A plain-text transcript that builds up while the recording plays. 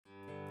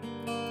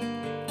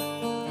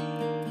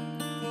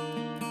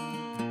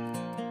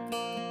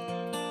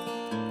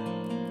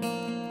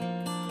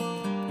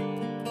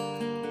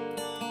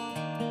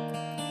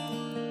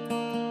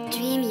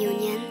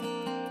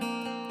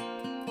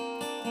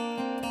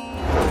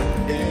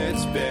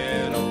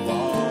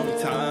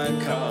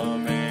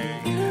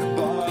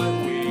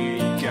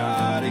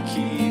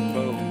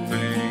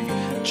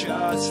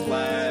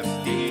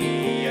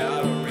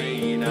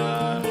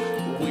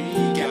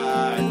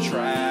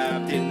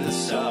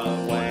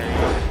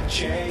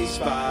chased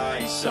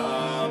by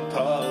some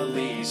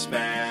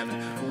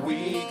policeman.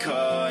 We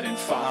couldn't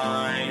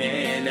find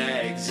an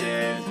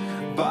exit,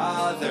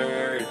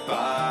 bothered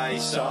by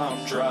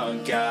some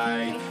drunk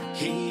guy.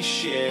 He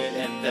shit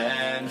and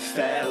then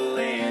fell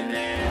in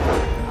it.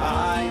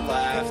 I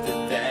laughed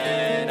and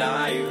then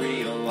I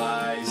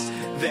realized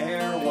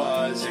there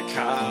was a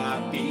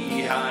cop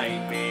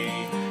behind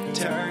me.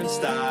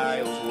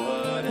 Turnstiles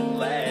wouldn't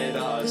let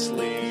us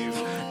leave.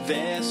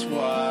 This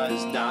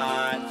was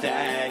not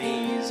that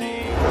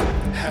easy.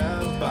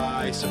 Held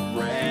by some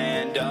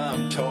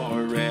random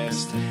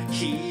tourist.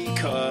 He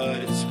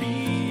couldn't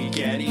speak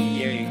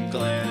any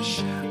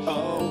English.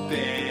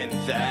 Opened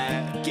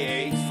that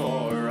gate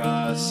for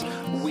us.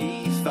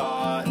 We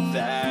thought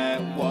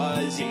that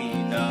was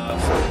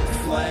enough.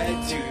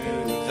 Fled to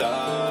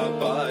the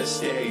bus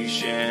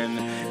station.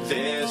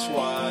 This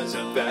was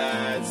a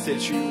bad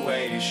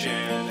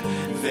situation.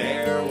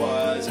 There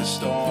was a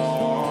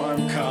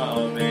storm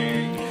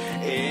coming.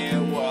 It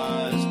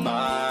was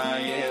my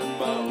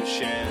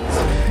emotions.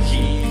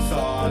 He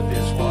thought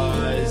this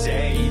was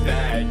a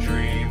bad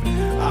dream.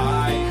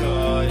 I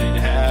couldn't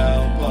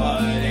help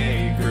but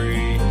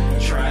agree.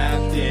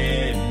 Trapped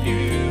in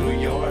New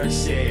York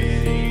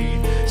City,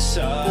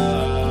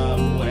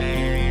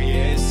 subway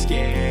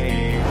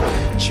escape.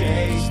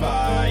 Chased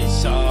by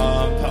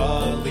some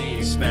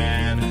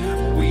policeman.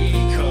 We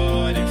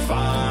couldn't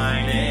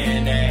find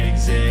an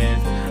exit,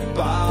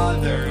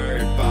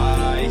 bothered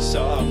by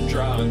some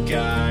drunk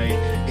guy.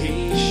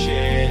 He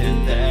shit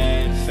and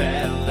then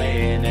fell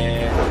in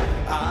it.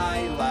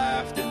 I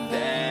laughed and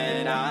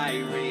then I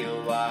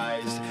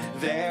realized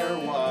there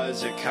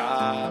was a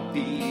cop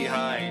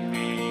behind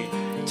me.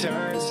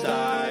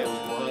 Turnstiles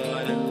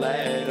wouldn't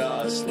let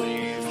us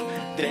leave.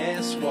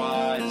 This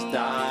was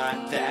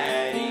not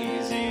that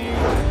easy.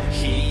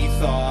 He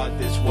thought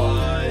this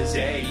was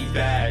a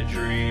bad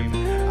dream.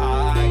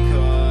 I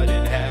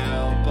couldn't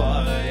help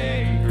but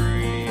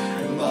agree.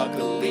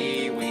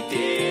 Luckily we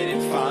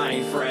didn't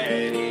find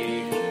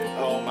Freddy.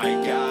 Oh my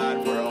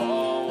God, we're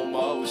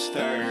almost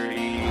 30.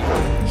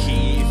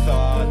 He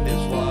thought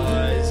this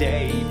was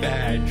a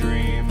bad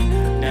dream.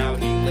 Now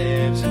he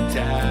lives in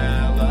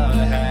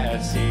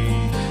Tallahassee.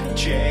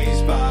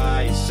 Chased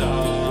by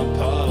some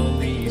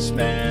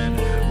policeman.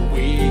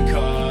 We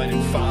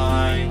couldn't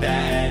find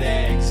that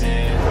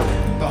exit,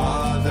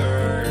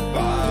 bothered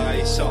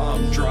by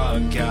some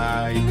drunk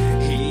guy.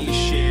 He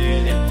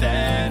shit and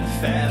then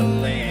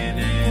fell in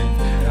it.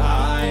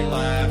 I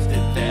laughed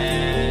and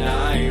then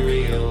I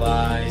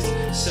realized